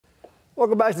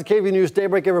Welcome back to KVUE News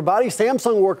Daybreak, everybody.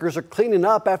 Samsung workers are cleaning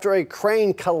up after a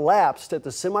crane collapsed at the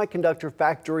semiconductor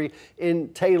factory in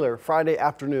Taylor Friday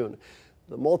afternoon.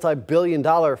 The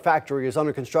multi-billion-dollar factory is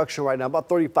under construction right now, about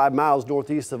 35 miles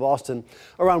northeast of Austin.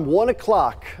 Around 1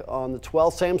 o'clock on the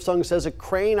 12th, Samsung says a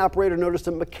crane operator noticed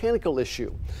a mechanical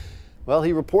issue. Well,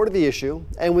 he reported the issue,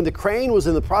 and when the crane was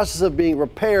in the process of being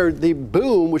repaired, the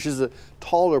boom, which is a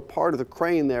taller part of the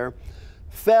crane there,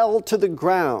 fell to the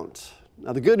ground.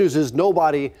 Now, the good news is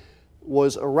nobody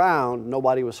was around,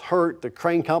 nobody was hurt. The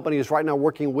crane company is right now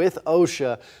working with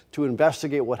OSHA to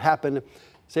investigate what happened.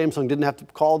 Samsung didn't have to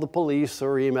call the police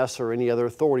or EMS or any other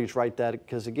authorities right that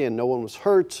because, again, no one was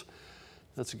hurt.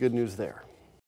 That's the good news there.